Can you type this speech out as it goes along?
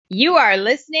You are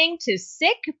listening to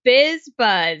Sick Biz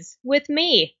Buzz with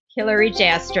me, Hillary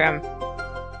Jastrom.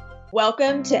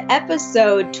 Welcome to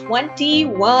episode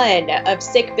 21 of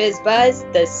Sick Biz Buzz,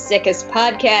 the sickest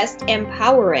podcast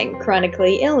empowering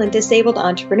chronically ill and disabled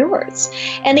entrepreneurs,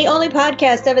 and the only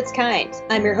podcast of its kind.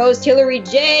 I'm your host, Hillary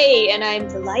J, and I'm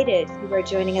delighted you are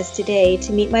joining us today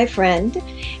to meet my friend,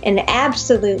 an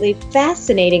absolutely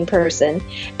fascinating person,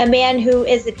 a man who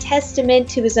is a testament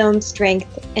to his own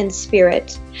strength and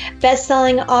spirit.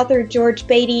 Best-selling author George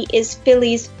Beatty is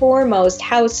Philly's foremost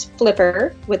house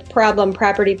flipper with problem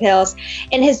property pills,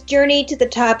 and his journey to the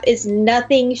top is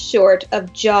nothing short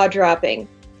of jaw-dropping.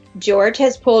 George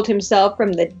has pulled himself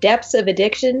from the depths of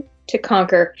addiction to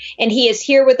conquer, and he is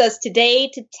here with us today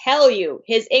to tell you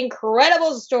his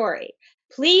incredible story.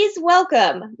 Please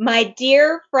welcome my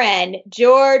dear friend,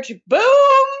 George Boom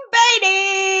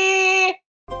Beatty!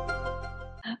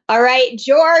 All right,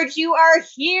 George, you are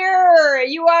here.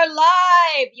 You are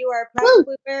live. You are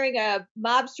probably wearing a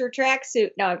mobster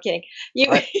tracksuit. No, I'm kidding.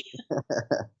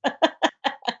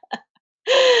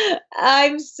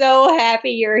 I'm so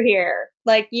happy you're here.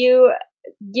 Like you're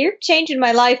changing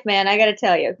my life, man. I got to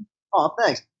tell you. Oh,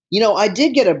 thanks. You know, I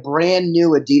did get a brand new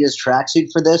Adidas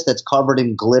tracksuit for this that's covered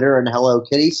in glitter and Hello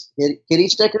Kitty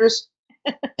stickers.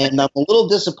 And I'm a little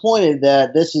disappointed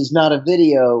that this is not a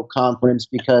video conference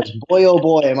because boy, oh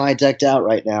boy, am I decked out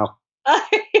right now.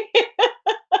 I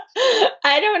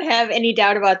don't have any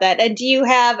doubt about that. And do you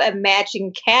have a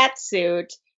matching cat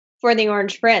suit for the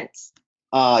Orange Prince?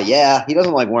 Yeah, he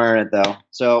doesn't like wearing it though.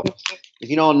 So if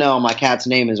you don't know, my cat's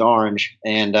name is Orange,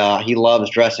 and he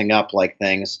loves dressing up like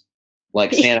things.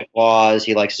 Like Santa Claus,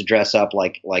 he likes to dress up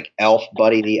like Elf,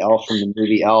 Buddy the Elf from the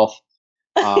movie Elf.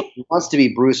 He wants to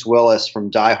be Bruce Willis from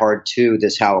Die Hard 2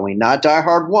 this Halloween. Not Die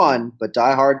Hard 1, but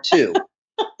Die Hard 2.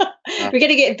 We're going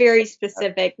to get very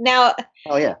specific. Now,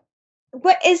 oh, yeah.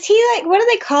 What is he like? What do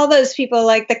they call those people?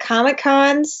 Like the Comic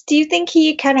Cons? Do you think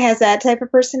he kind of has that type of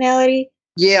personality?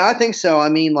 Yeah, I think so. I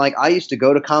mean, like I used to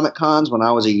go to Comic Cons when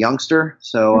I was a youngster,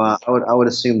 so I would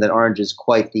assume that Orange is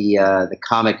quite the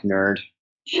comic nerd.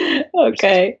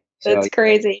 Okay, that's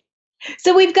crazy.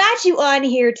 So we've got you on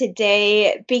here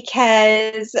today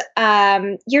because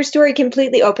your story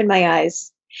completely opened my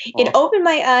eyes. It opened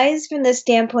my eyes from the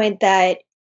standpoint that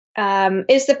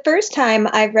it's the first time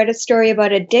I've read a story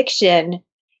about addiction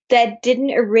that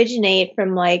didn't originate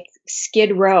from like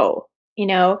Skid Row. You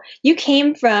know, you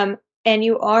came from and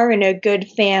you are in a good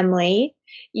family.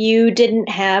 You didn't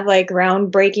have like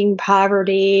groundbreaking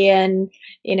poverty and,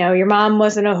 you know, your mom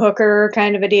wasn't a hooker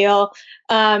kind of a deal.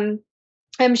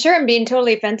 I'm sure I'm being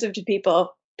totally offensive to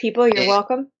people. People, you're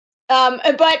welcome.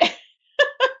 But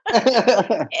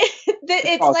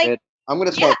it's like good. I'm going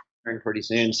to start swearing pretty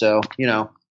soon. So, you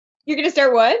know, you're going to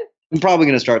start what? I'm probably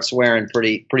going to start swearing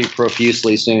pretty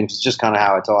profusely soon. It's just kind of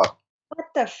how I talk. What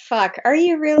the fuck? Are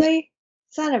you really?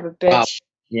 Son of a bitch.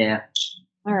 Yeah.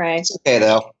 All right. It's okay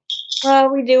though.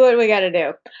 Well, we do what we got to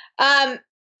do.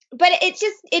 But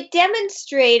it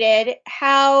demonstrated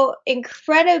how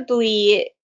incredibly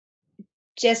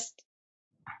just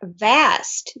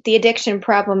vast the addiction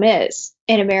problem is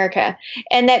in America,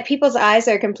 and that people's eyes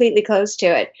are completely closed to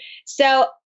it. So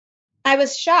I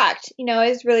was shocked. You know, I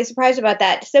was really surprised about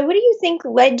that. So what do you think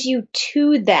led you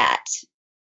to that?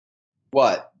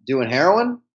 What? Doing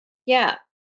heroin? Yeah.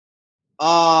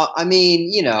 I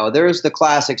mean, you know, there's the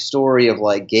classic story of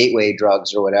like gateway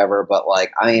drugs or whatever, but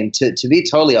like, I mean, to be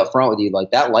totally upfront with you,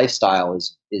 like that lifestyle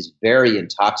is very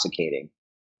intoxicating.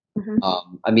 Mm-hmm.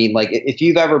 I mean, like if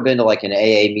you've ever been to like an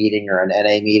AA meeting or an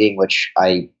NA meeting, which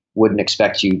I wouldn't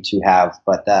expect you to have,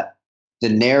 but that the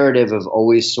narrative of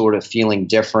always sort of feeling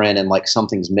different and like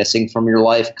something's missing from your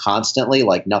life constantly,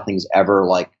 like nothing's ever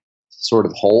like sort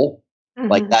of whole. Mm-hmm.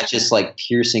 Like that just like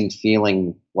piercing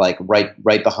feeling like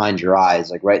right behind your eyes,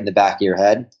 like right in the back of your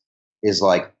head is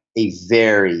like a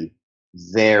very,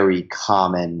 very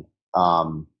common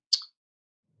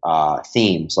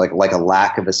themes, like a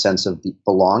lack of a sense of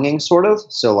belonging sort of.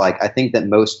 So like I think that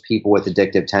most people with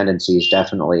addictive tendencies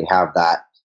definitely have that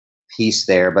piece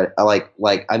there. But like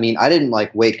I mean, I didn't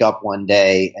like wake up one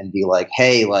day and be like,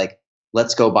 hey, like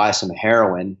let's go buy some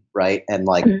heroin, right? And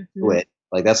like do it.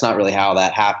 Like that's not really how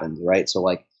that happens, right? So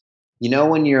like, you know,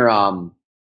 when you're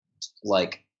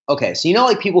like, okay, so you know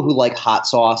like people who like hot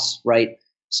sauce, right?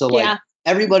 So like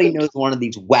everybody knows one of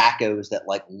these wackos that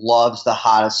like loves the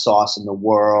hottest sauce in the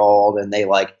world, and they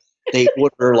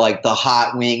order like the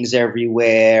hot wings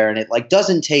everywhere, and it like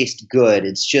doesn't taste good.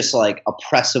 It's just like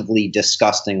oppressively,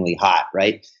 disgustingly hot,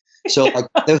 right? So like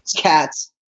those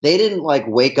cats, they didn't like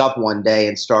wake up one day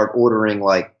and start ordering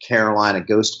like Carolina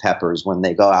ghost peppers when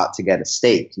they go out to get a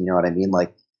steak. You know what I mean?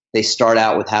 Like they start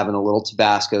out with having a little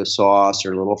Tabasco sauce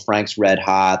or a little Frank's Red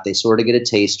Hot. They sort of get a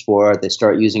taste for it. They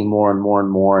start using more and more and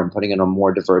more and putting it on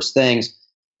more diverse things.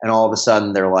 And all of a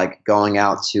sudden they're like going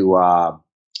out to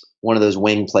one of those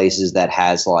wing places that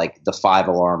has like the 5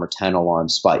 alarm or 10 alarm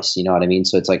spice. You know what I mean?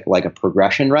 So it's like a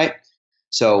progression, right?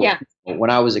 So Yeah. when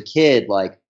I was a kid,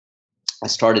 like I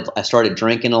started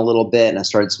drinking a little bit and I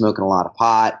started smoking a lot of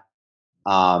pot.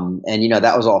 And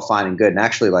that was all fine and good. And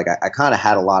actually, like I kind of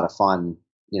had a lot of fun,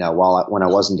 when I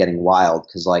wasn't getting wild,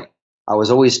 because like I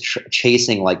was always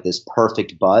chasing like this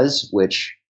perfect buzz,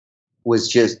 which was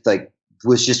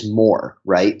just more,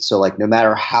 right? So like no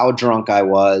matter how drunk I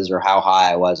was or how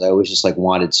high I was, I always just like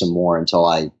wanted some more until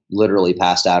I literally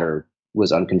passed out or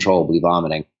was uncontrollably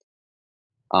vomiting.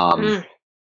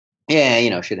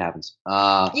 Yeah, shit happens.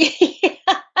 So,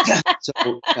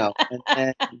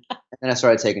 and then I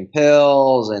started taking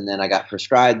pills, and then I got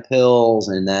prescribed pills,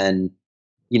 and then,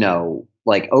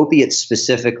 like opiates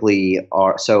specifically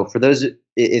are, so for those,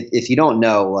 if you don't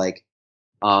know, like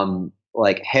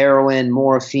heroin,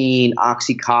 morphine,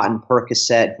 Oxycontin,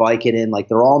 Percocet, Vicodin, like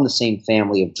they're all in the same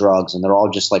family of drugs, and they're all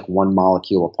just like one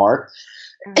molecule apart,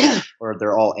 or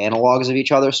they're all analogs of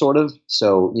each other, sort of.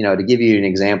 So, to give you an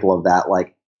example of that,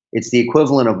 like it's the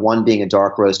equivalent of one being a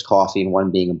dark roast coffee and one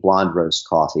being a blonde roast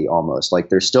coffee, almost. Like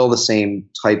they're still the same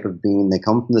type of bean. They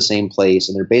come from the same place,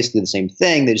 and they're basically the same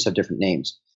thing. They just have different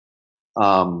names.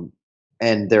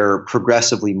 And they're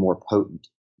progressively more potent,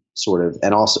 sort of.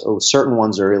 And also certain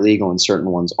ones are illegal and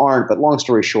certain ones aren't. But long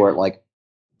story short, like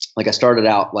I started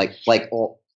out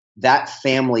that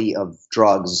family of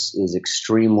drugs is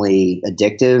extremely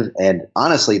addictive, and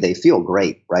honestly, they feel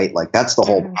great, right? Like that's the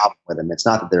whole problem with them. It's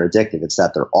not that they're addictive; it's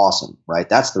that they're awesome, right?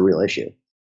 That's the real issue.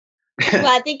 Well,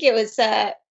 I think it was.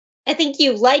 I think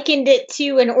you likened it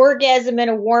to an orgasm in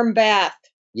a warm bath.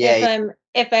 Yeah,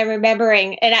 if I'm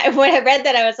remembering, and when I read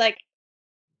that, I was like,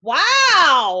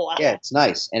 wow. Yeah, it's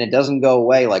nice, and it doesn't go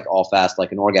away like all fast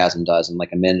like an orgasm does in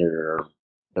like a minute or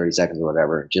 30 seconds or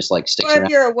whatever. It just like sticks Or around. if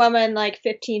you're a woman, like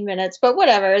 15 minutes, but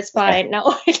whatever, it's fine.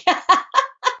 No.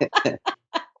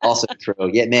 Also true.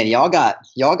 Yeah, man, y'all got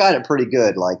it pretty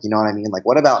good. Like, you know what I mean? Like,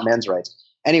 what about men's rights?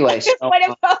 Anyway, so, what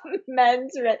about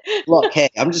men's rights? Look, hey,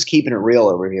 I'm just keeping it real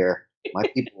over here. My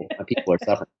people are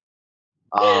suffering.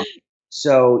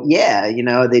 So yeah,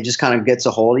 they just kind of gets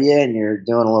a hold of you, and you're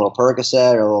doing a little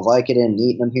Percocet or a little Vicodin,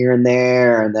 eating them here and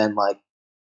there, and then like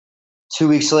 2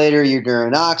 weeks later, you're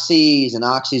doing oxys, and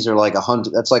oxys are like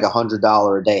that's like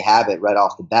 $100 a day habit right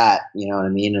off the bat. You know what I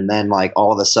mean? And then like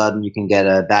all of a sudden you can get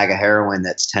a bag of heroin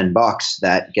that's $10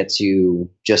 that gets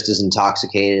you just as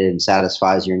intoxicated and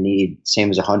satisfies your need, same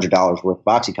as $100 worth of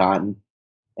Oxycontin.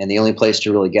 And the only place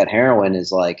to really get heroin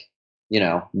is like,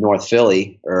 North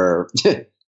Philly or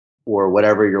or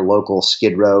whatever your local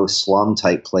Skid Row slum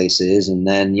type place is, and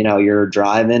then you're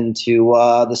driving to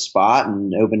the spot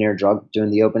and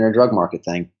doing the open air drug market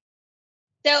thing.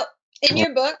 So, in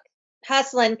your book,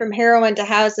 "Hustling from Heroin to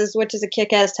Houses," which is a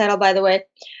kick-ass title, by the way,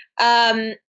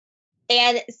 and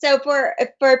so for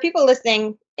people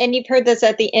listening, and you've heard this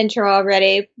at the intro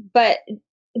already, but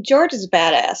George is a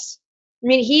badass. I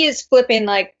mean, he is flipping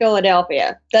like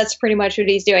Philadelphia. That's pretty much what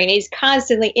he's doing. He's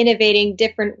constantly innovating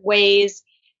different ways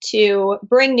to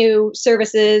bring new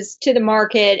services to the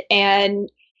market and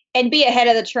be ahead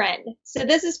of the trend. So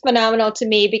this is phenomenal to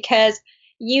me because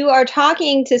you are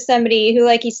talking to somebody who,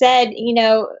 like you said,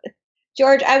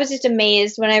 George, I was just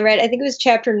amazed when I read, I think it was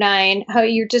chapter 9, how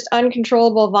you're just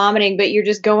uncontrollable vomiting, but you're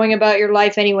just going about your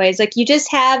life anyways. Like you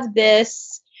just have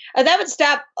this, that would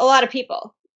stop a lot of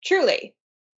people, truly.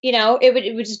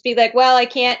 It would just be like, well, I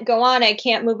can't go on. I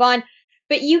can't move on.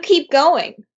 But you keep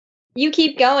going. You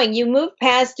keep going. You move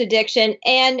past addiction.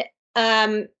 And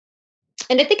I think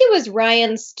it was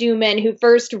Ryan Stewman who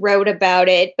first wrote about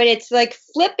it, but it's like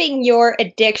flipping your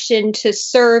addiction to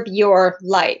serve your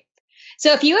life.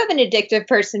 So if you have an addictive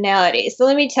personality, so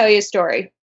let me tell you a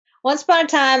story. Once upon a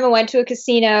time, I went to a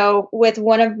casino with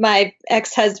one of my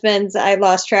ex-husbands. I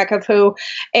lost track of who.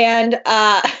 And,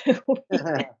 and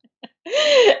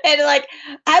like,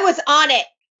 I was on it.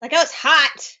 Like I was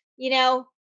hot,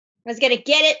 I was going to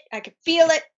get it. I could feel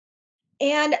it.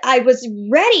 And I was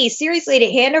ready, seriously,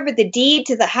 to hand over the deed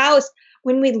to the house.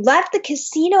 When we left the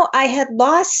casino, I had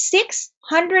lost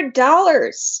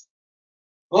 $600.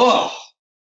 Oh.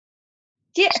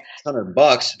 Yeah.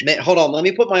 $600. Man, hold on. Let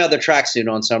me put my other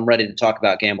tracksuit on so I'm ready to talk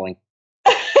about gambling.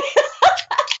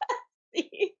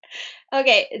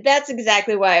 Okay, that's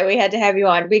exactly why we had to have you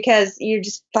on, because you're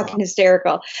just fucking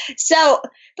hysterical. So,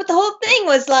 but the whole thing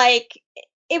was like,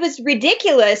 it was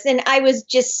ridiculous and I was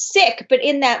just sick. But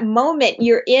in that moment,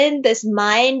 you're in this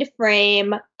mind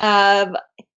frame of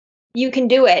You can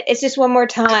do it. It's just one more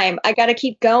time. I got to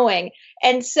keep going.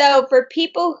 And so for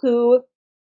people who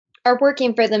are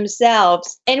working for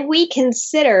themselves and we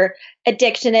consider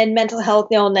addiction and mental health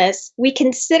illness, we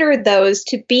consider those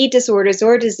to be disorders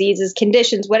or diseases,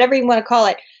 conditions, whatever you want to call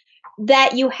it,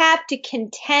 that you have to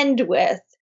contend with.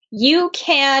 You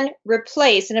can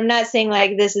replace, and I'm not saying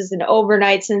like this is an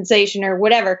overnight sensation or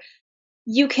whatever,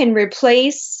 you can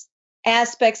replace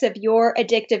aspects of your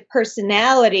addictive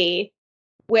personality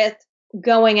with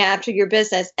going after your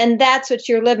business. And that's what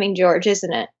you're living, George,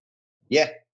 isn't it? Yeah.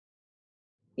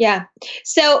 Yeah.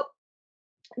 So,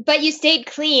 but you stayed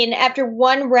clean after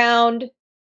one round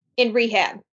in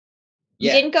rehab.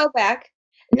 You didn't go back.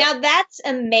 Now that's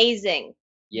amazing.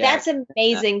 Yeah. That's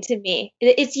amazing to me.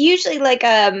 It's usually like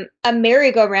a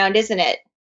merry-go-round, isn't it?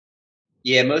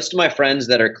 Yeah, most of my friends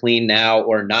that are clean now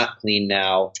or not clean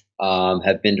now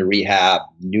have been to rehab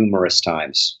numerous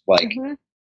times, like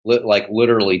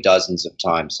literally dozens of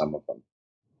times, some of them.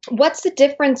 What's the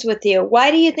difference with you? Why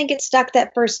do you think it stuck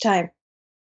that first time?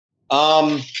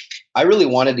 I really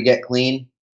wanted to get clean,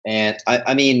 and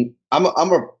I mean,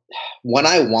 when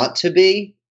I want to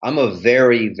be, I'm a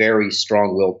very, very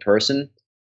strong-willed person.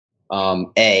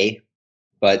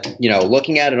 But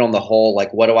looking at it on the whole,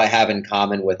 like, what do I have in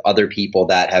common with other people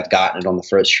that have gotten it on the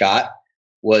first shot?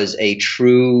 Was a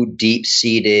true,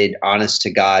 deep-seated,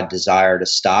 honest-to-God desire to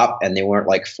stop, and they weren't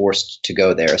like forced to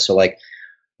go there. So like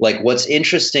what's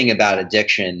interesting about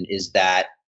addiction is that,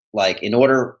 like, in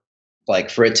order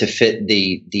like for it to fit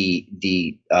the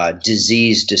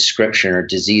disease description or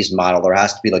disease model, there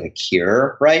has to be like a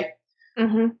cure, right?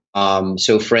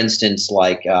 So for instance,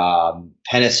 like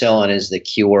penicillin is the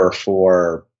cure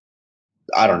for,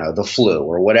 I don't know, the flu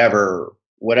or whatever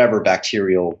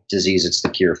bacterial disease it's the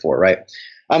cure for, right?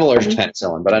 I'm allergic to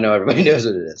penicillin, but I know everybody knows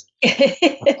what it is.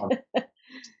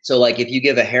 So like if you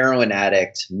give a heroin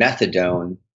addict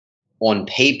methadone, on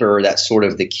paper, that's sort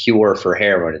of the cure for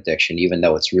heroin addiction, even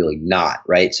though it's really not,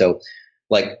 right? So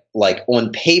like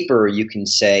on paper, you can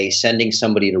say sending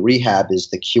somebody to rehab is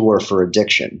the cure for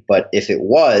addiction. But if it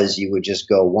was, you would just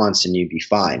go once and you'd be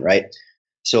fine, right?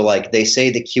 So like they say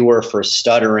the cure for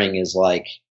stuttering is like,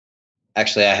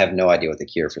 actually, I have no idea what the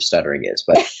cure for stuttering is,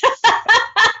 but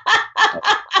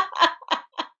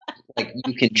like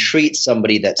you can treat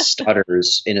somebody that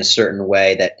stutters in a certain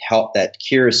way that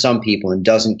cures some people and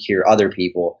doesn't cure other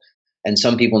people. And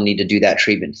some people need to do that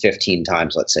treatment 15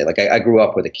 times, let's say. Like I grew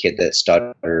up with a kid that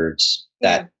stutters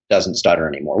that doesn't stutter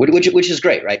anymore, which is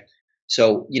great, right?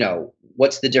 So,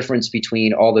 what's the difference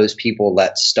between all those people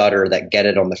that stutter that get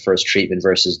it on the first treatment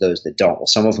versus those that don't? Well,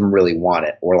 some of them really want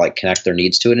it or like connect their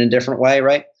needs to it in a different way,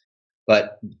 right?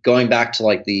 But going back to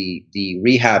like the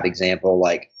rehab example,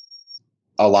 like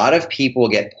a lot of people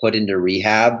get put into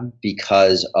rehab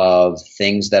because of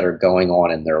things that are going on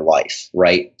in their life,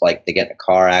 right? Like they get in a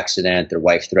car accident, their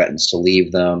wife threatens to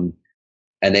leave them,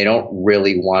 and they don't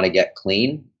really want to get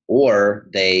clean, or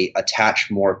they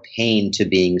attach more pain to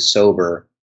being sober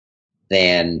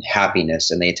than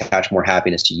happiness, and they attach more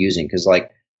happiness to using. Because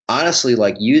like honestly,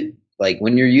 like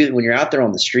when you're out there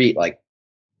on the street, like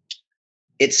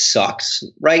it sucks,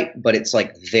 right? But it's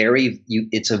like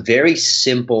it's a very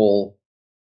simple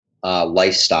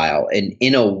lifestyle. And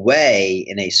in a way,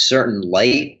 in a certain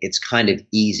light, it's kind of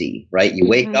easy, right? You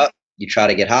wake up, you try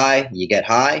to get high, you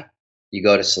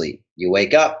go to sleep. You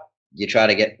wake up, you try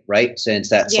to get right. So it's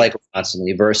that cycle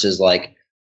constantly versus like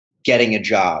getting a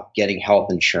job, getting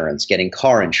health insurance, getting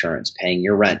car insurance, paying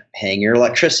your rent, paying your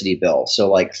electricity bill.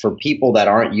 So like for people that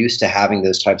aren't used to having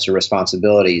those types of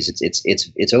responsibilities,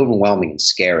 it's overwhelming and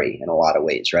scary in a lot of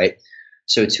ways, right?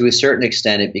 So to a certain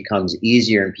extent, it becomes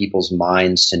easier in people's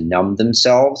minds to numb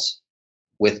themselves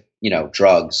with,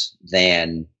 drugs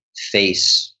than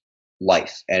face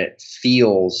life. And it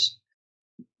feels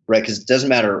right, because it doesn't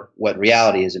matter what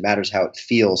reality is, it matters how it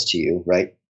feels to you,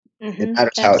 right? It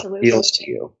matters how it feels to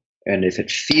you. And if it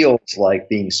feels like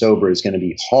being sober is going to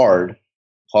be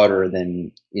harder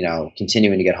than,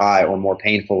 continuing to get high, or more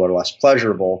painful or less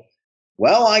pleasurable,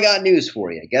 well, I got news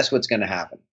for you. Guess what's going to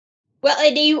happen? Well,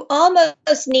 and you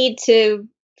almost need to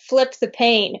flip the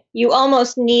pain. You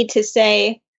almost need to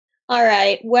say, all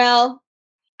right, well,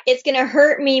 it's going to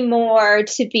hurt me more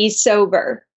to be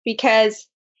sober because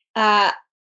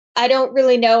I don't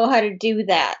really know how to do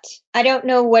that. I don't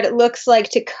know what it looks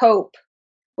like to cope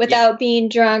without being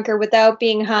drunk or without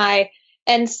being high.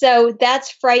 And so that's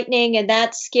frightening and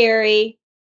that's scary.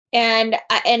 And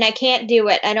I can't do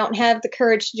it. I don't have the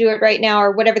courage to do it right now,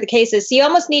 or whatever the case is. So you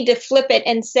almost need to flip it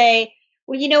and say,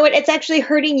 well, you know what? It's actually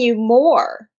hurting you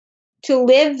more to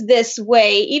live this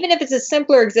way, even if it's a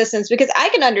simpler existence, because I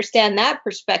can understand that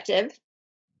perspective.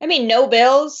 I mean, no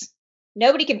bills,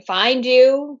 nobody can find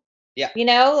you. Yeah. You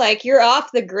know, like you're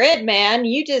off the grid, man.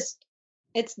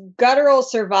 It's guttural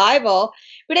survival,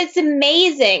 but it's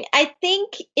amazing. I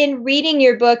think in reading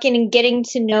your book and in getting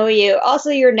to know you,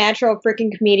 also you're a natural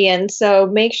freaking comedian, so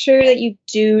make sure that you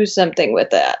do something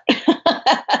with that.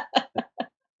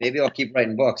 Maybe I'll keep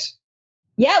writing books.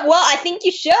 Yeah, well, I think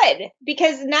you should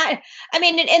because I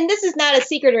mean, and this is not a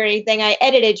secret or anything. I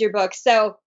edited your book.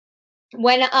 So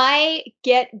when I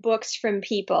get books from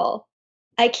people,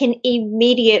 I can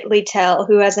immediately tell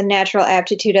who has a natural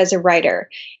aptitude as a writer.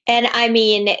 And I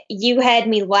mean, you had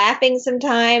me laughing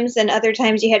sometimes, and other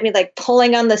times you had me like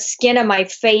pulling on the skin of my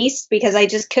face because I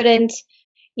just couldn't,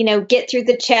 get through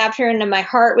the chapter, and my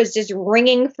heart was just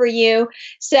ringing for you.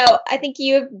 So I think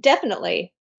you have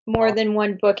definitely more than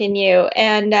one book in you.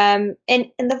 And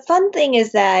the fun thing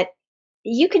is that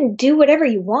you can do whatever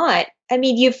you want. I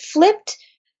mean, you've flipped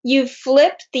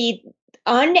the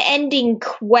unending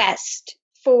quest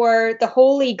for the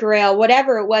Holy Grail,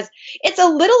 whatever it was. It's a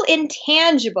little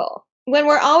intangible when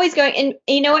we're always going, and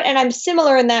you know what? And I'm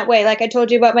similar in that way. Like I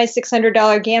told you about my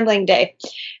 $600 gambling day.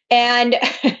 And,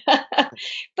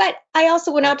 but I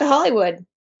also went out to Hollywood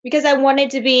because I wanted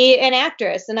to be an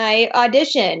actress, and I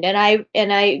auditioned, and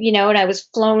I was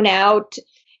flown out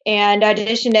and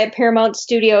auditioned at Paramount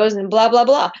Studios and blah, blah,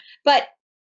 blah. But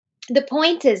the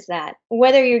point is that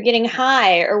whether you're getting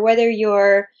high or whether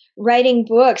you're writing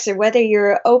books or whether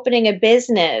you're opening a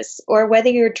business or whether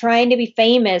you're trying to be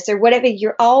famous or whatever,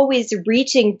 you're always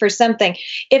reaching for something.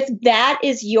 If that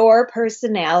is your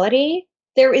personality,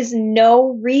 there is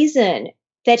no reason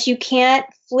that you can't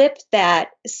flip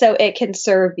that so it can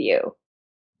serve you.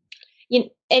 And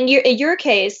in your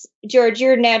case, George,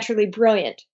 you're naturally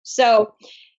brilliant. So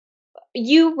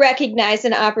you recognize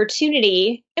an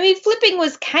opportunity. I mean, flipping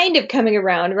was kind of coming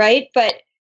around, right? But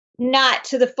not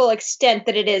to the full extent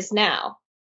that it is now.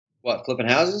 What, flipping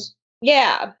houses?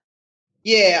 Yeah.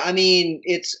 Yeah, I mean,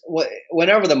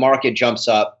 whenever the market jumps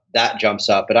up, that jumps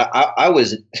up. But I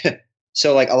was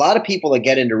so like a lot of people that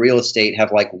get into real estate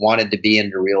have like wanted to be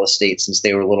into real estate since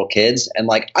they were little kids, and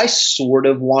like I sort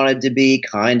of wanted to be,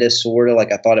 kind of, sort of,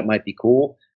 like I thought it might be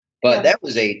cool, but Yeah. that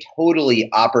was a totally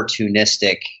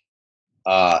opportunistic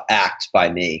act by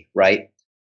me, right?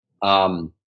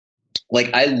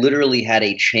 Like I literally had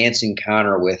a chance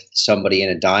encounter with somebody in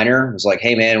a diner. It was like,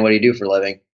 "Hey man, what do you do for a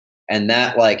living?" And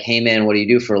that like, "Hey man, what do you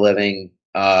do for a living?"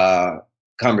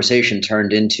 Conversation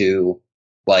turned into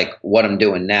like what I'm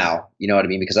doing now. You know what I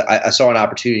mean? Because I saw an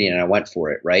opportunity and I went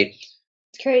for it, right?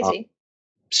 It's crazy.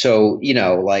 So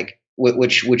like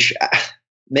which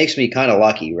makes me kind of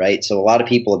lucky, right? So a lot of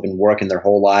people have been working their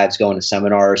whole lives, going to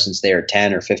seminars since they were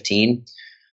 10 or 15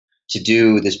 to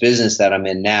do this business that I'm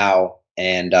in now.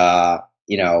 And,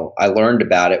 I learned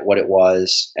about it, what it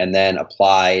was, and then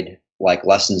applied like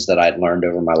lessons that I'd learned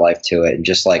over my life to it and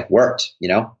just like worked,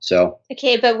 so.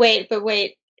 Okay, but wait,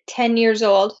 10 years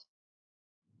old.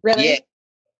 Really? Yeah.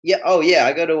 Yeah. Oh yeah.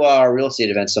 I go to real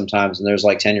estate events sometimes and there's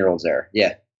like 10-year-olds there.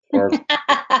 Yeah. Or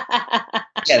yeah,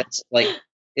 it's like,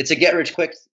 it's a get rich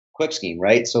quick scheme,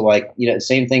 right? So like,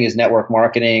 same thing as network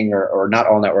marketing or not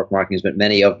all network marketings, but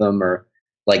many of them are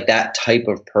like that type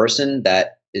of person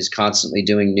that is constantly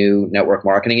doing new network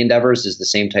marketing endeavors is the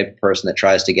same type of person that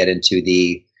tries to get into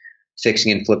the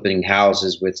fixing and flipping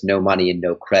houses with no money and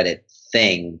no credit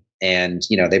thing. And,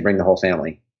 they bring the whole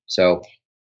family. So,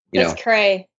 That's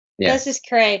cray. Yeah. This is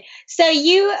cray. So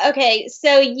you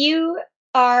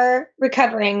are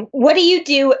recovering. What do you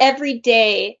do every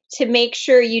day to make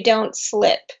sure you don't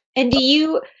slip? And do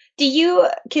you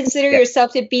consider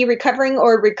yourself to be recovering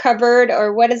or recovered,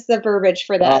 or what is the verbiage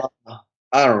for that?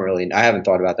 I haven't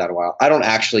thought about that in a while. I don't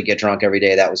actually get drunk every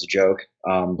day. That was a joke.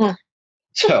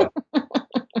 So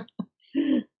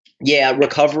yeah,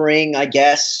 recovering, I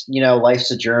guess,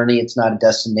 life's a journey. It's not a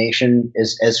destination.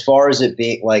 As far as it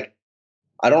being like,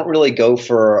 I don't really go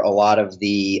for a lot of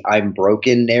the I'm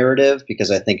broken narrative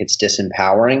because I think it's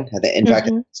disempowering. In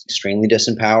fact, it's extremely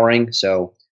disempowering.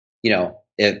 So,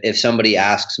 if somebody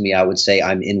asks me, I would say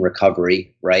I'm in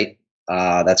recovery, right?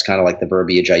 That's kind of like the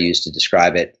verbiage I use to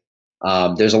describe it.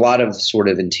 There's a lot of sort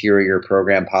of interior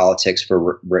program politics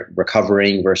for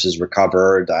recovering versus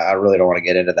recovered. I really don't want to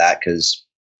get into that because,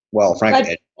 well,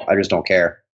 frankly, I just don't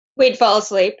care. Wait, fall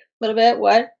asleep a little bit.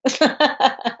 What?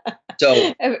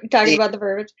 So talking about the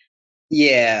verbiage.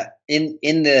 Yeah, in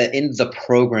the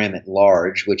program at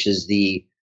large, which is the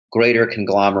greater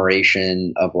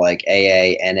conglomeration of like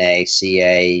AA, NA,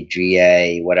 CA,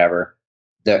 GA, whatever.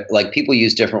 Like people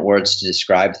use different words to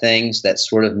describe things that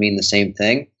sort of mean the same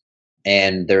thing.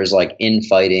 And there's like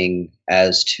infighting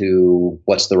as to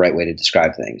what's the right way to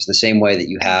describe things. The same way that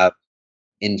you have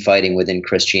infighting within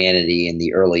Christianity in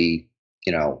the early,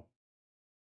 you know,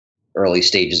 early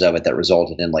stages of it that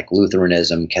resulted in like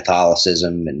Lutheranism,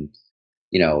 Catholicism, and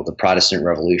you know the Protestant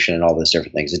Revolution and all those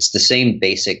different things. It's the same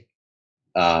basic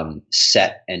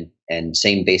set and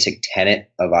same basic tenet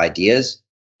of ideas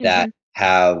that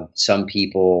have some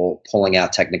people pulling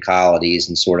out technicalities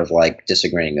and sort of like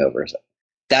disagreeing over. So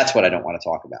that's what I don't want to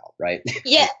talk about, right?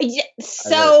 Yeah,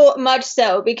 so much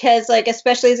so, because like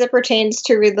especially as it pertains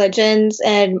to religions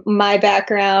and my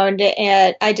background,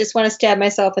 and I just want to stab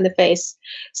myself in the face.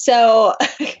 So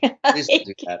Please don't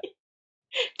do that.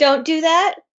 Don't do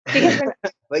that because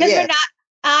we're not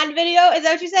on video. Is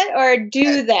that what you said? Or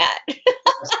do that?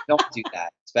 Don't do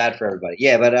that. It's bad for everybody.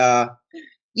 Yeah, but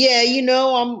yeah, you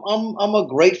know, I'm a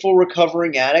grateful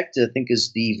recovering addict, I think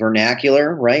is the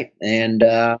vernacular, right? And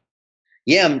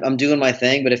yeah, I'm doing my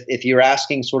thing. But if you're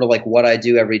asking sort of like what I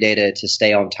do every day to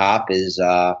stay on top is,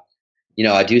 you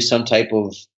know, I do some type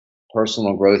of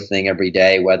personal growth thing every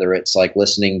day, whether it's like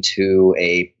listening to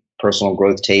a personal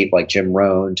growth tape like Jim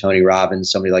Rohn, Tony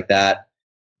Robbins, somebody like that,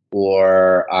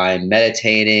 or I'm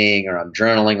meditating or I'm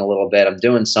journaling a little bit. I'm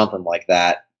doing something like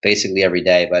that basically every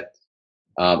day. But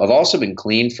I've also been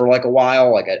clean for like a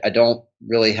while. Like I don't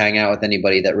really hang out with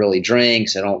anybody that really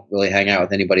drinks. I don't really hang out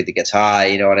with anybody that gets high.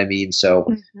 You know what I mean? So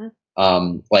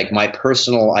like my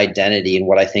personal identity and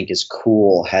what I think is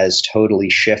cool has totally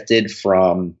shifted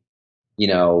from, you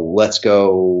know, let's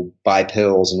go buy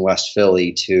pills in West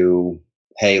Philly to,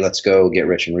 hey, let's go get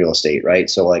rich in real estate. Right.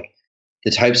 So like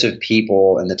the types of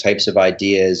people and the types of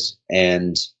ideas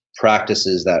and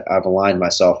practices that I've aligned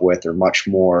myself with are much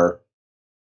more,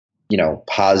 you know,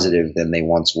 positive than they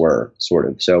once were, sort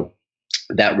of. So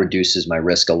that reduces my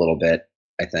risk a little bit,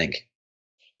 I think.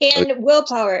 And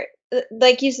willpower,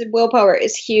 like you said, willpower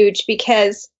is huge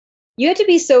because you have to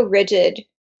be so rigid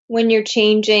when you're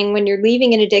changing, when you're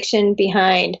leaving an addiction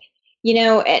behind. You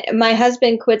know, my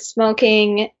husband quit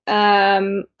smoking.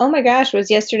 Oh my gosh, was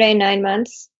yesterday 9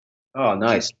 months? Oh,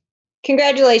 nice.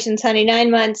 Congratulations, honey.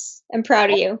 9 months. I'm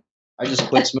proud of you. I just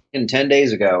quit smoking 10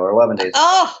 days ago or 11 days ago.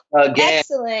 Oh,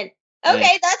 excellent.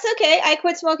 Okay, that's okay. I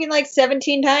quit smoking like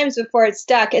 17 times before it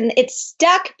stuck. And it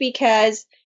stuck because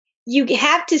you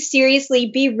have to seriously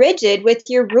be rigid with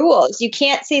your rules. You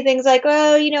can't say things like,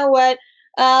 oh, you know what?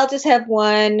 I'll just have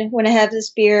one when I have this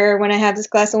beer, when I have this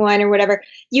glass of wine or whatever.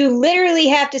 You literally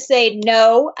have to say,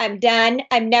 no, I'm done.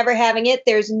 I'm never having it.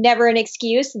 There's never an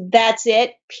excuse. That's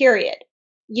it, period.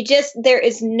 There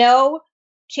is no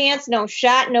chance, no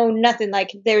shot, no nothing.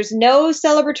 Like there's no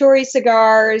celebratory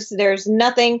cigars. There's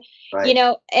nothing, Right. You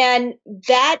know, and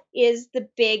that is the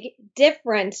big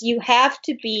difference. You have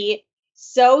to be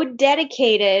so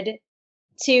dedicated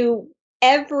to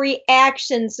every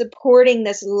action supporting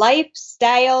this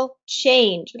lifestyle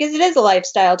change, because it is a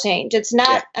lifestyle change. It's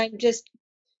not, I'm just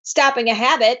stopping a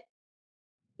habit.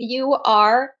 You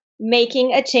are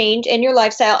making a change in your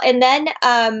lifestyle. And then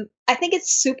I think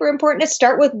it's super important to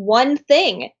start with one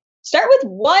thing. Start with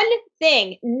one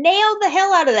thing. Nail the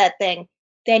hell out of that thing.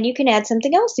 Then you can add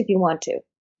something else if you want to.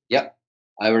 Yep,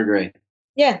 I would agree.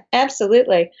 Yeah,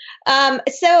 absolutely.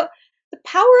 So the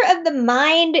power of the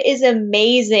mind is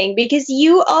amazing because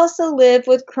you also live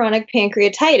with chronic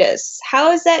pancreatitis.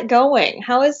 How is that going?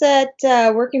 How is that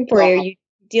working for you? Are you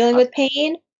dealing with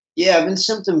pain? Yeah, I've been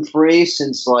symptom free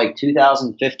since like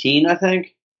 2015, I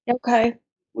think. Okay.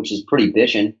 Which is pretty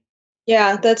bitchin'.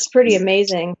 Yeah, that's pretty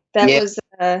amazing. That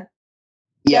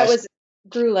was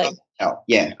grueling. Oh,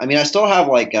 yeah. I mean, I still have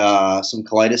like some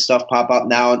colitis stuff pop up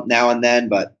now and then,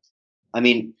 but I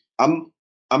mean,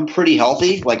 I'm pretty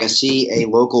healthy. Like I see a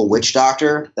local witch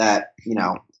doctor that, you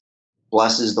know,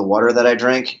 blesses the water that I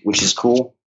drink, which is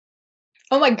cool.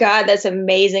 Oh my God, that's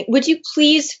amazing. Would you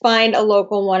please find a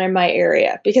local one in my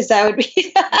area? Because that would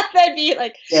be that'd be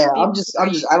like I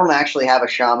don't actually have a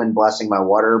shaman blessing my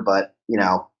water, but you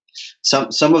know,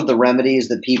 some of the remedies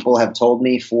that people have told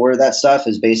me for that stuff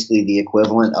is basically the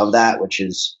equivalent of that, which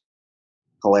is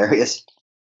hilarious.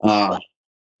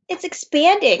 It's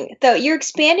expanding though. You're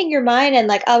expanding your mind, and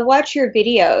like I'll watch your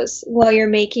videos while you're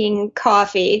making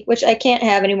coffee, which I can't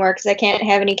have anymore because I can't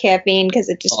have any caffeine because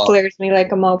it just flares me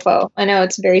like a mofo. I know,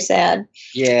 it's very sad.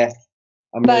 Yeah,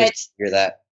 I'm really sorry to hear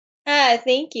that.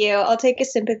 Thank you. I'll take a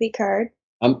sympathy card.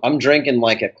 I'm drinking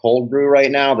like a cold brew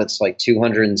right now that's like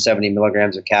 270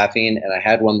 milligrams of caffeine, and I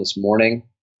had one this morning.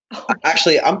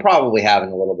 Actually, I'm probably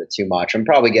having a little bit too much. I'm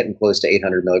probably getting close to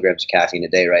 800 milligrams of caffeine a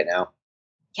day right now.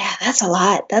 Yeah, that's a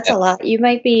lot. That's a lot. You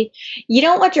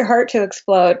don't want your heart to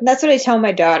explode. That's what I tell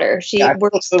my daughter.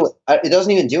 It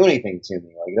doesn't even do anything to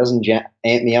me. Like it doesn't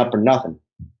amp me up or nothing.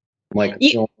 I'm like,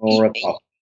 you're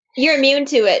immune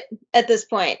to it at this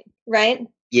point, right?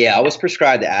 Yeah, I was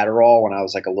prescribed Adderall when I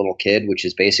was like a little kid, which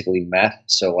is basically meth.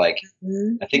 So like,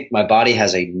 Mhm. I think my body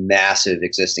has a massive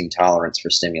existing tolerance for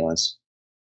stimulants.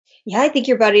 Yeah, I think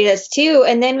your body does too.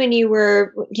 And then when you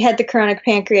had the chronic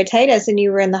pancreatitis and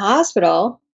you were in the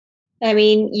hospital, I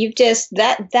mean, you've just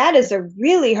that is a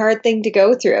really hard thing to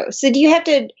go through. So do you have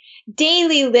to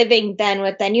daily living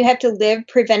then you have to live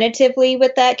preventatively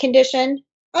with that condition?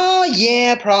 Oh,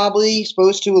 yeah, probably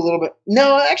supposed to a little bit.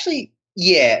 No, actually,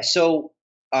 yeah. So,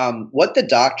 what the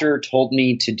doctor told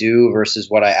me to do versus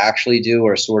what I actually do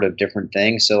are sort of different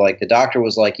things. So, like, the doctor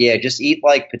was like, "Yeah, just eat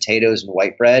like potatoes and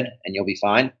white bread, and you'll be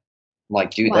fine." I'm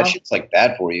like, dude, that Wow. shit's like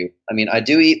bad for you. I mean, I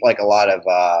do eat like a lot of,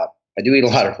 I do eat a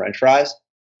lot of French fries,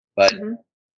 but Hmm.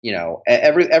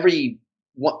 every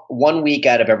one week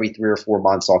out of every 3 or 4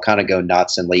 months, I'll kind of go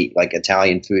nuts and eat like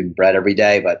Italian food and bread every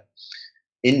day, but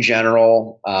in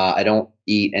general, I don't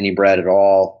eat any bread at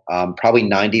all. Probably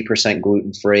 90%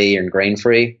 gluten free and grain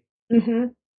free. Hmm.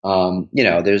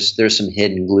 There's some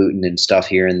hidden gluten and stuff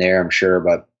here and there, I'm sure,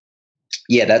 but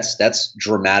yeah, that's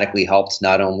dramatically helped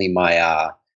not only my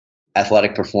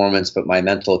athletic performance, but my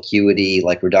mental acuity,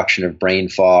 like reduction of brain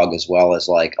fog, as well as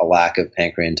like a lack of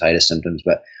pancreatitis symptoms.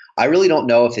 But I really don't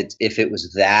know if it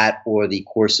was that or the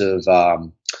course of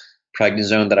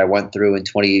prednisone that I went through in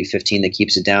 2015 that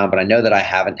keeps it down. But I know that I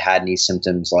haven't had any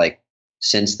symptoms like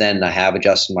since then. I have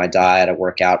adjusted my diet. I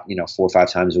work out, 4 or 5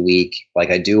 times a week.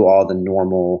 Like I do all the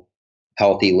normal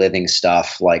healthy living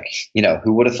stuff. Like,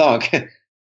 who would have thunk?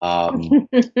 um,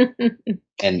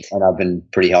 and I've been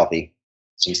pretty healthy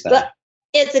since then. But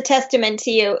it's a testament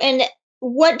to you. And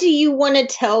what do you want to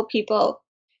tell people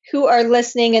who are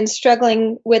listening and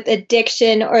struggling with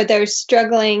addiction, or they're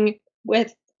struggling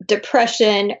with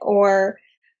depression, or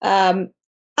um,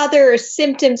 other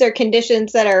symptoms or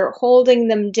conditions that are holding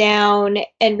them down?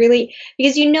 And really,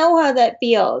 because you know how that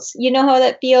feels. You know how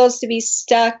that feels to be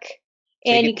stuck Take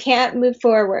and it. you can't move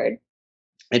forward.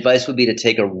 Advice would be to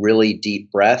take a really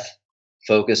deep breath,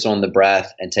 focus on the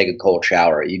breath, and take a cold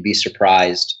shower. You'd be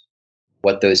surprised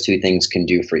what those two things can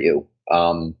do for you.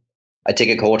 I take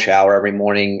a cold shower every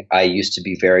morning. I used to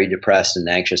be very depressed and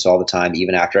anxious all the time,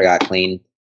 even after I got clean.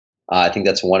 I think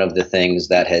that's one of the things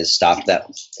that has stopped that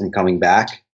from coming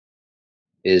back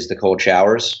is the cold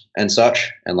showers and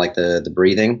such, and like the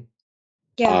breathing.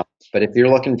 Yeah. But if you're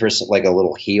looking for like a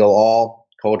little heal all,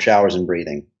 cold showers and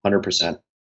breathing, 100%.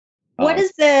 What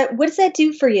does that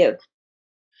do for you?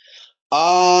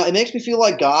 It makes me feel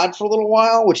like God for a little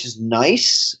while, which is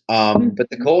nice. But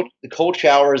the cold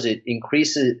showers, it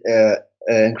increases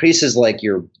like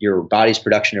your body's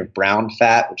production of brown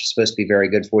fat, which is supposed to be very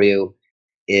good for you.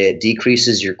 It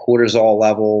decreases your cortisol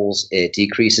levels. It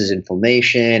decreases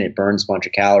inflammation. It burns a bunch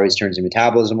of calories, turns your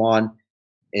metabolism on.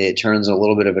 It turns a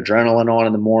little bit of adrenaline on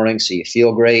in the morning, so you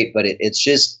feel great. But it's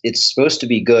supposed to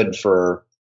be good for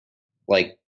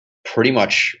like pretty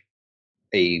much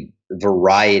a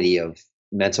variety of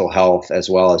mental health as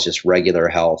well as just regular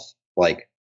health, like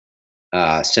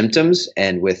symptoms.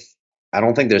 And I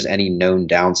don't think there's any known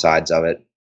downsides of it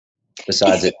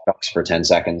besides it sucks for 10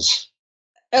 seconds.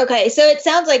 Okay, so it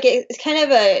sounds like it's kind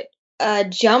of a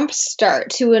jump start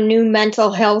to a new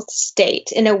mental health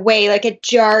state in a way, like it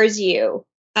jars you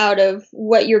out of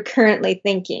what you're currently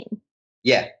thinking.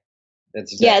 Yeah,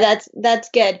 that's Yeah, exactly. that's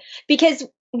good. Because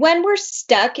when we're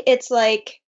stuck, it's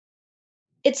like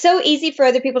it's so easy for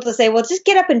other people to say, "Well, just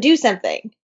get up and do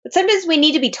something." But sometimes we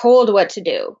need to be told what to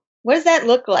do. What does that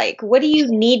look like? What do you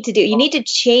need to do? You need to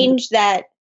change that,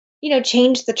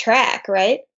 change the track,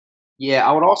 right? Yeah,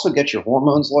 I would also get your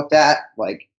hormones looked at,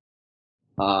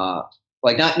 uh,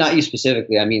 like not you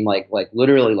specifically. I mean, like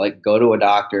literally, like go to a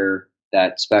doctor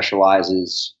that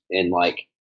specializes in like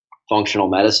functional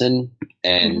medicine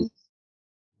and Mhm.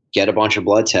 get a bunch of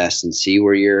blood tests and see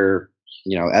where your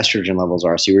estrogen levels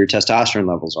are, see where your testosterone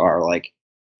levels are. Like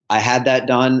I had that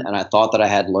done, and I thought that I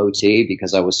had low T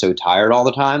because I was so tired all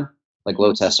the time, like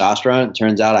low Mhm. testosterone. It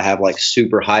turns out I have like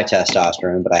super high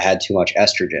testosterone, but I had too much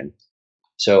estrogen.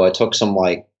 So I took some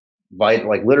like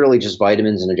literally just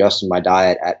vitamins and adjusted my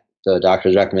diet at the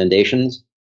doctor's recommendations,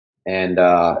 and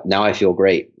now I feel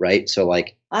great. Right. So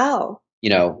Wow. you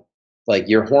know, like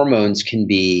your hormones can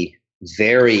be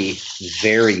very,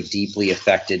 very deeply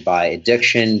affected by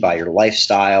addiction, by your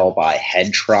lifestyle, by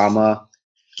head trauma,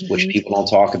 which Mhm. people don't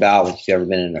talk about. Like if you've ever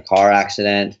been in a car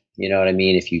accident, you know what I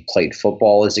mean? If you played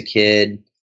football as a kid,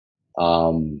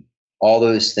 um, all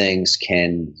those things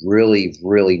can really,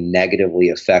 really negatively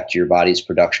affect your body's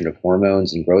production of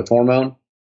hormones and growth hormone.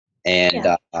 And,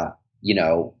 Yeah.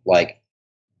 like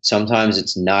sometimes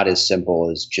it's not as simple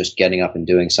as just getting up and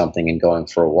doing something and going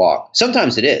for a walk.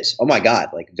 Sometimes it is. Oh my God.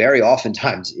 Like very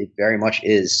oftentimes it very much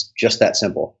is just that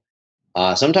simple.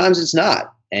 Sometimes it's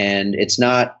not. And it's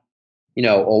not,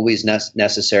 always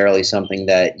necessarily something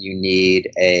that you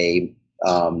need a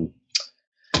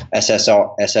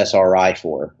SSRI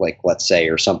for, like, let's say,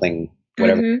 or something,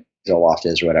 whatever Zoloft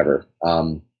is or whatever.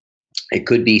 It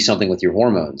could be something with your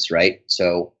hormones, right?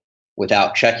 So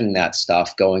without checking that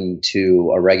stuff, going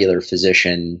to a regular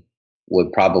physician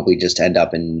would probably just end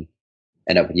up with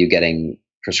you getting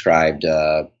prescribed,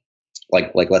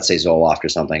 like let's say Zoloft or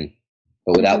something,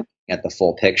 but without looking at the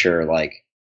full picture, like,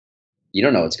 you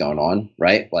don't know what's going on,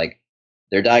 right? Like,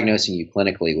 they're diagnosing you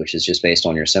clinically, which is just based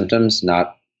on your symptoms,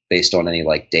 not based on any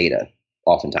like data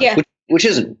oftentimes, which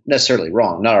isn't necessarily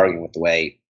wrong. I'm not arguing with the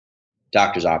way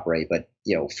doctors operate, but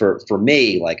for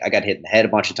me, like, I got hit in the head a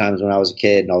bunch of times when I was a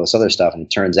kid and all this other stuff. And it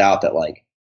turns out that, like,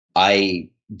 I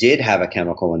did have a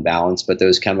chemical imbalance, but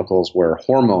those chemicals were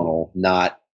hormonal,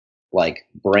 not like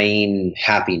brain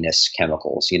happiness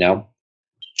chemicals, And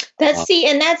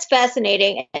that's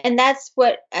fascinating. And that's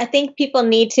what I think people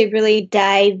need to really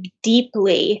dive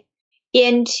deeply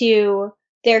into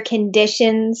their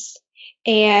conditions.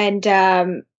 And,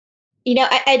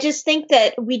 I just think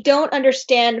that we don't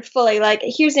understand fully. Like,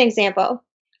 here's an example.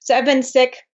 So I've been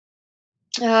sick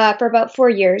for about 4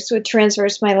 years with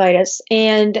transverse myelitis.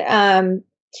 And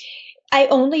I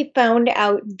only found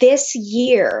out this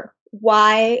year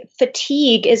why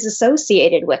fatigue is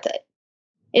associated with it.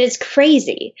 It is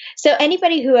crazy. So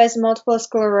anybody who has multiple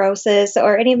sclerosis,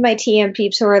 or any of my TM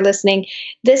peeps who are listening,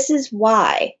 this is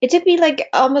why. It took me like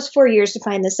almost 4 years to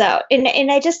find this out. And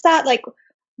I just thought, like,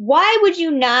 why would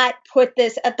you not put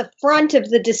this at the front of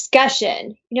the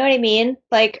discussion? You know what I mean?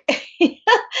 Like,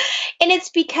 and it's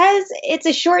because it's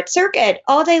a short circuit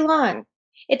all day long.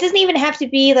 It doesn't even have to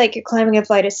be like you're climbing a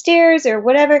flight of stairs or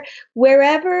whatever.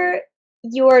 Wherever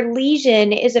your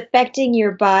lesion is affecting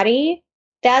your body,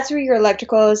 that's where your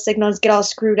electrical signals get all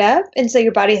screwed up. And so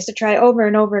your body has to try over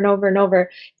and over and over and over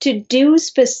to do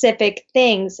specific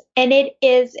things. And it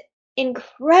is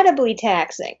incredibly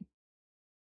taxing.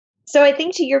 So I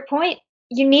think, to your point,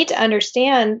 you need to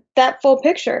understand that full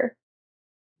picture.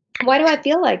 Why do I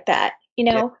feel like that?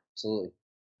 Yeah, absolutely.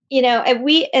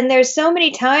 And there's so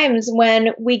many times when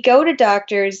we go to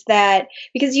doctors that,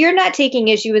 because you're not taking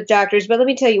issue with doctors, but let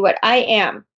me tell you what, I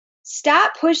am.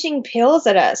 Stop pushing pills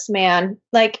at us, man.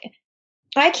 Like,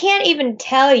 I can't even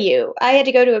tell you. I had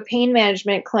to go to a pain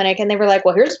management clinic and they were like,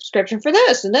 well, here's a prescription for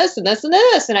this and this and this and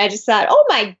this. And I just thought, oh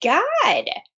my God.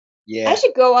 Yeah. I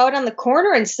should go out on the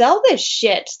corner and sell this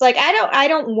shit. Like, I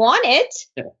don't want it.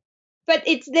 Yeah. But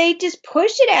they just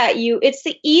push it at you. It's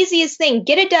the easiest thing.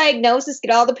 Get a diagnosis,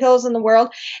 get all the pills in the world.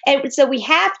 And so we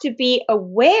have to be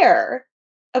aware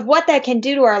of what that can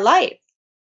do to our life.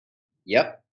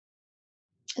 Yep.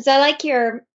 So I like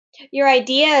your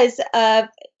ideas of,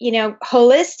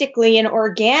 holistically and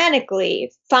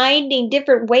organically finding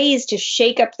different ways to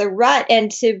shake up the rut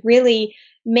and to really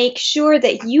make sure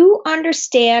that you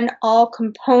understand all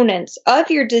components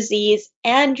of your disease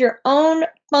and your own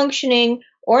functioning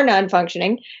or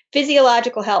non-functioning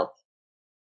physiological health.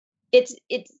 It's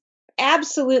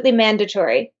absolutely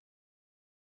mandatory.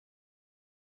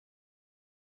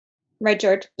 Right,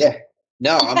 George? Yeah.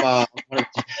 No, I'm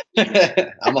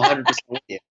 100% with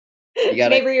you.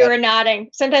 Maybe you were nodding.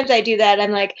 Sometimes I do that.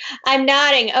 I'm like, I'm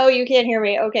nodding. Oh, you can't hear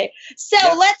me. Okay. So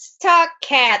Let's talk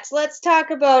cats. Let's talk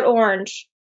about Orange.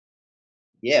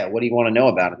 Yeah. What do you want to know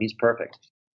about him? He's perfect.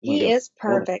 He is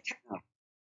perfect.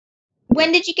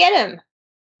 When did you get him?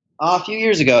 A few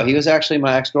years ago. He was actually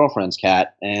my ex-girlfriend's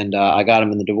cat, and I got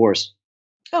him in the divorce.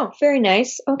 Oh, very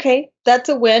nice. Okay. That's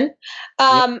a win.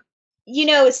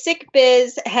 Sick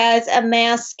Biz has a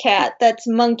mass cat that's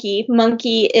Monkey.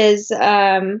 Monkey is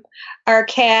our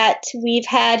cat. We've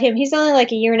had him. He's only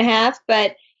like a year and a half,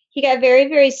 but he got very,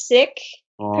 very sick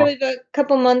probably about a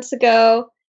couple months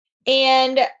ago.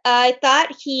 And I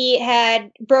thought he had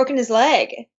broken his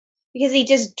leg because he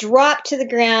just dropped to the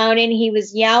ground and he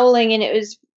was yowling and it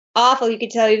was awful. You could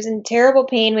tell he was in terrible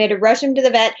pain. We had to rush him to the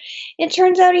vet. It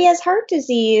turns out he has heart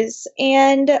disease,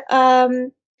 and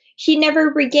he never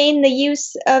regained the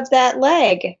use of that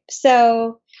leg.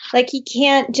 So, like, he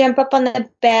can't jump up on the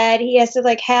bed. He has to,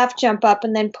 like, half jump up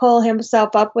and then pull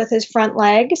himself up with his front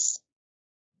legs.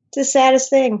 It's the saddest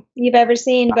thing you've ever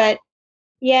seen. But,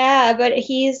 yeah, but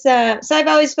he's... so I've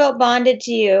always felt bonded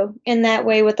to you in that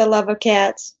way with the love of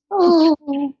cats. Oh.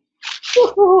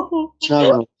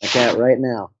 Snuggling a cat right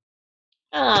now.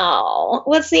 Oh,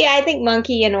 let's see. I think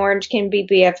Monkey and Orange can be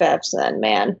BFFs then,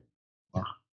 man.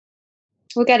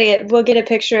 We'll get a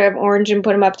picture of Orange and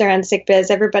put him up there on Sick Biz.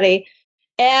 Everybody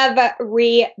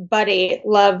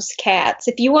loves cats.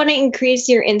 If you want to increase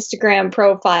your Instagram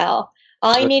profile,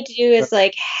 all you need to do is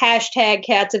like hashtag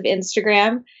cats of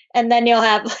Instagram, and then you'll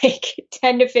have like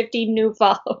 10 to 15 new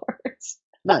followers.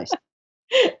 Nice.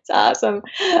 It's awesome.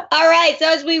 All right. So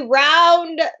as we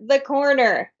round the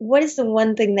corner, what is the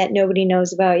one thing that nobody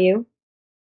knows about you?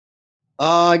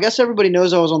 I guess everybody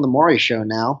knows I was on the Maury Show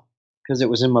now because it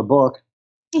was in my book.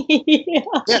 Yeah.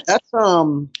 That's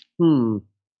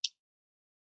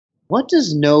What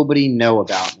does nobody know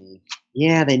about me?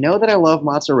 Yeah, they know that I love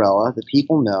mozzarella. The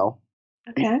people know.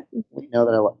 Okay. They know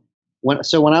that I love. When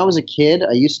I was a kid,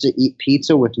 I used to eat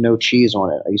pizza with no cheese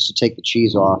on it. I used to take the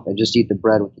cheese off and just eat the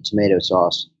bread with the tomato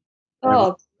sauce.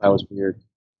 Oh, that was weird.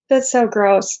 That's so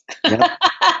gross. Yep.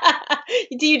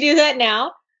 Do you do that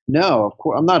now? No, of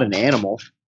course I'm not an animal.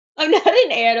 I'm not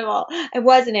an animal. I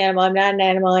was an animal. I'm not an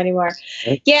animal anymore.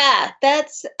 Right. Yeah,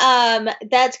 that's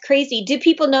crazy. Do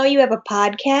people know you have a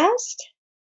podcast?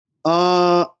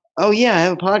 Oh yeah, I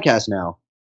have a podcast now.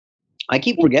 I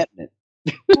keep forgetting it.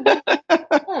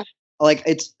 Like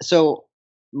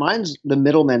mine's the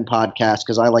Middleman podcast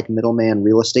because I like middleman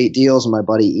real estate deals, and my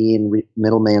buddy Ian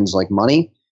middleman's like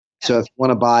money. So if you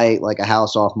want to buy like a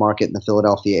house off market in the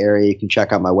Philadelphia area, you can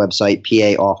check out my website,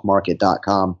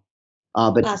 paoffmarket.com.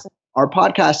 But awesome. Our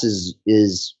podcast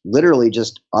is literally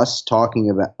just us talking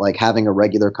about like having a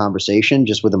regular conversation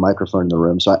just with a microphone in the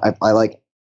room. So I like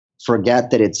forget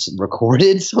that it's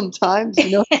recorded sometimes, you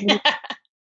know.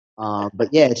 But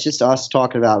yeah, it's just us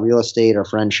talking about real estate, our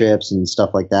friendships, and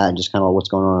stuff like that, and just kind of what's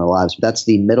going on in our lives. But that's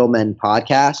the Middlemen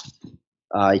podcast.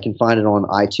 You can find it on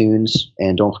iTunes,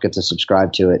 and don't forget to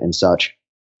subscribe to it and such.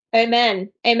 Amen.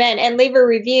 And leave a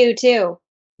review too.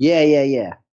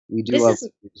 Yeah. We do love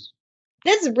reviews.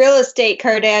 This is real estate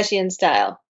Kardashian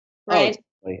style, right?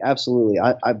 Oh, absolutely.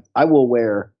 I will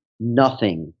wear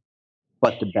nothing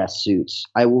but the best suits.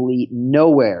 I will eat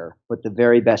nowhere but the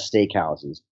very best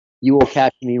steakhouses. You will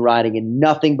catch me riding in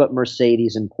nothing but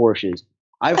Mercedes and Porsches.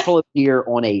 I flew here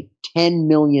on a $10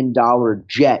 million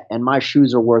jet, and my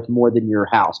shoes are worth more than your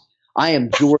house. I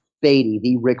am George Beatty,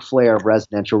 the Ric Flair of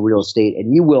residential real estate,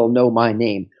 and you will know my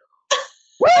name.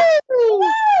 Woo!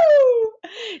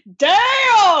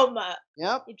 Damn!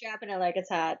 Yep. You're dropping it like it's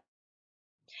hot.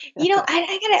 You know,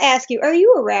 I gotta ask you, are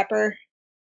you a rapper?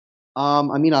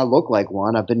 I mean, I look like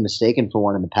one. I've been mistaken for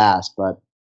one in the past, but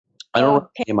I don't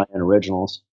know my own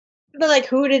originals. But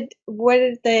like,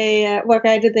 what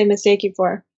guy did they mistake you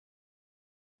for?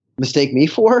 Mistake me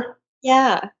for?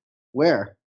 Yeah.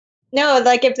 Where? No,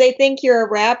 like if they think you're a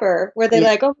rapper, where they're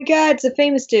like, oh my God, it's a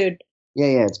famous dude.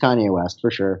 Yeah, it's Kanye West for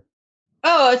sure.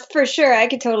 Oh, it's for sure. I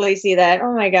could totally see that.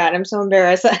 Oh my God, I'm so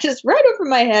embarrassed. That just right over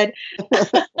my head.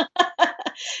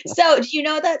 So, do you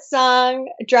know that song,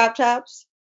 Drop Tops?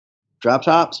 Drop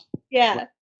Tops? Yeah.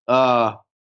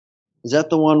 Is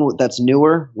that the one that's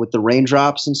newer with the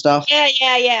raindrops and stuff? Yeah.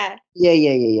 Yeah.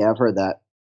 I've heard that.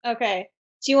 Okay.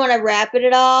 Do you want to rap it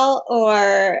at all,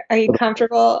 or are you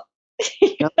comfortable? Do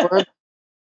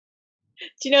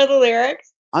you know the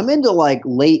lyrics? I'm into like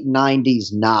late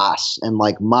 90s Nas and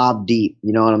like Mobb Deep.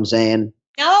 You know what I'm saying?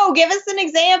 No, give us an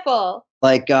example.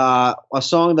 Like a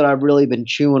song that I've really been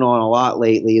chewing on a lot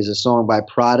lately is a song by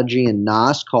Prodigy and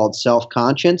Nas called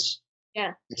Self-Conscience.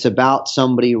 Yeah. It's about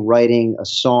somebody writing a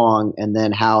song and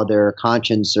then how their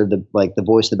conscience or the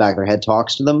voice in the back of their head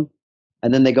talks to them.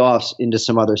 And then they go off into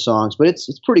some other songs, but it's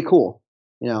pretty cool,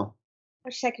 you know.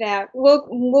 Let's check it out.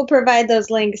 We'll provide those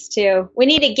links too. We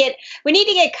need to get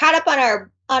caught up on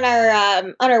our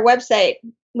website.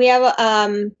 We have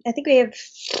I think we have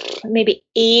maybe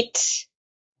 8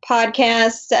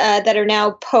 podcasts that are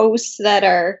now posts that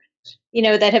are, you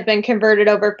know, that have been converted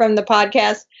over from the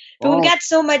podcast. But we've got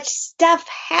so much stuff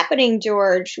happening,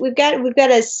 George. We've got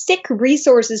a sick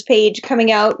resources page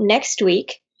coming out next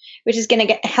week, which is going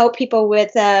to help people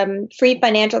with free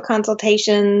financial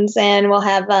consultations, and we'll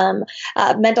have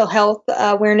mental health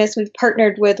awareness. We've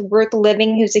partnered with Worth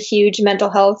Living, who's a huge mental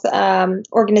health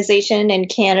organization in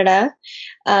Canada.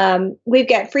 We've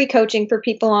got free coaching for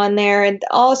people on there and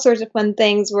all sorts of fun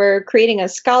things. We're creating a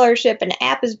scholarship, an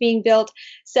app is being built.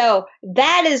 So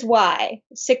that is why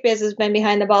Sick Biz has been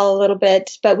behind the ball a little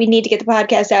bit, but we need to get the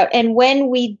podcast out. And when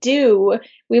we do,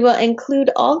 we will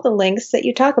include all the links that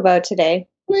you talk about today.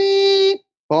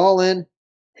 Ballin'.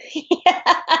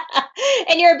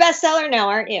 And you're a bestseller now,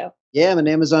 aren't you? Yeah, I'm an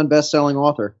Amazon best-selling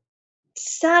author.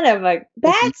 Son of a...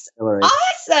 That's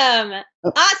awesome.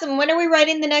 Awesome. When are we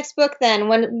writing the next book then?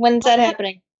 When's that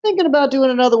happening? Thinking about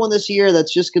doing another one this year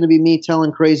that's just going to be me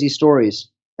telling crazy stories.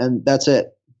 And that's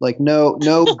it. Like no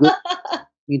good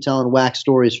me telling whack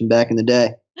stories from back in the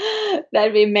day.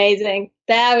 That'd be amazing.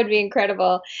 That would be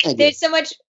incredible. There's so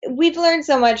much. We've learned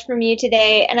so much from you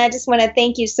today, and I just want to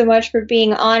thank you so much for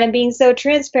being on and being so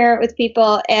transparent with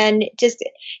people and just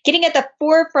getting at the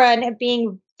forefront of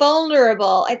being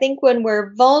vulnerable. I think when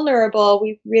we're vulnerable,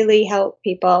 we really help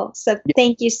people. So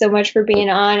thank you so much for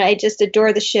being on. I just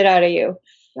adore the shit out of you.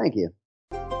 Thank you.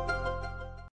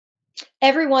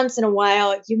 Every once in a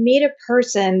while, you meet a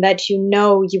person that you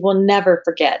know you will never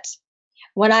forget.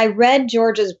 When I read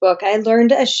George's book, I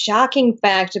learned a shocking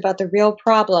fact about the real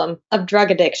problem of drug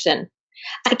addiction.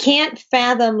 I can't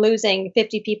fathom losing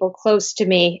 50 people close to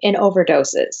me in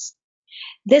overdoses.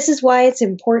 This is why it's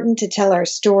important to tell our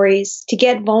stories, to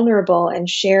get vulnerable and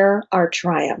share our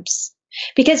triumphs.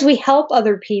 Because we help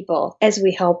other people as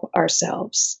we help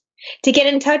ourselves. To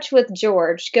get in touch with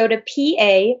George, go to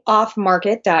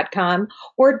paoffmarket.com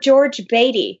or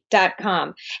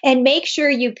georgebeatty.com and make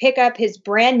sure you pick up his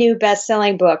brand new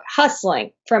best-selling book,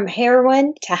 Hustling, From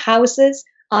Heroin to Houses,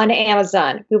 on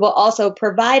Amazon. We will also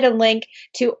provide a link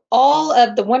to all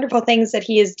of the wonderful things that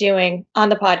he is doing on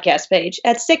the podcast page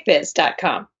at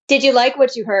sickbiz.com. Did you like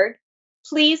what you heard?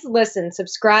 Please listen,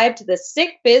 subscribe to the Sick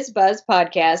Biz Buzz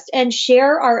podcast, and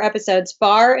share our episodes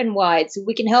far and wide so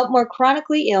we can help more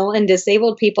chronically ill and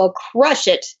disabled people crush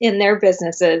it in their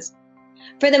businesses.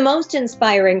 For the most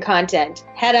inspiring content,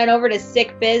 head on over to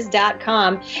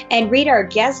sickbiz.com and read our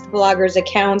guest bloggers'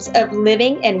 accounts of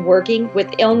living and working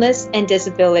with illness and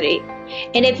disability.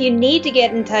 And if you need to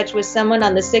get in touch with someone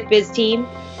on the Sick Biz team,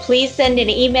 please send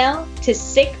an email to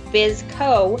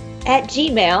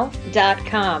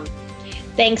sickbizco@gmail.com.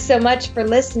 Thanks so much for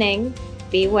listening.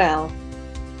 Be well.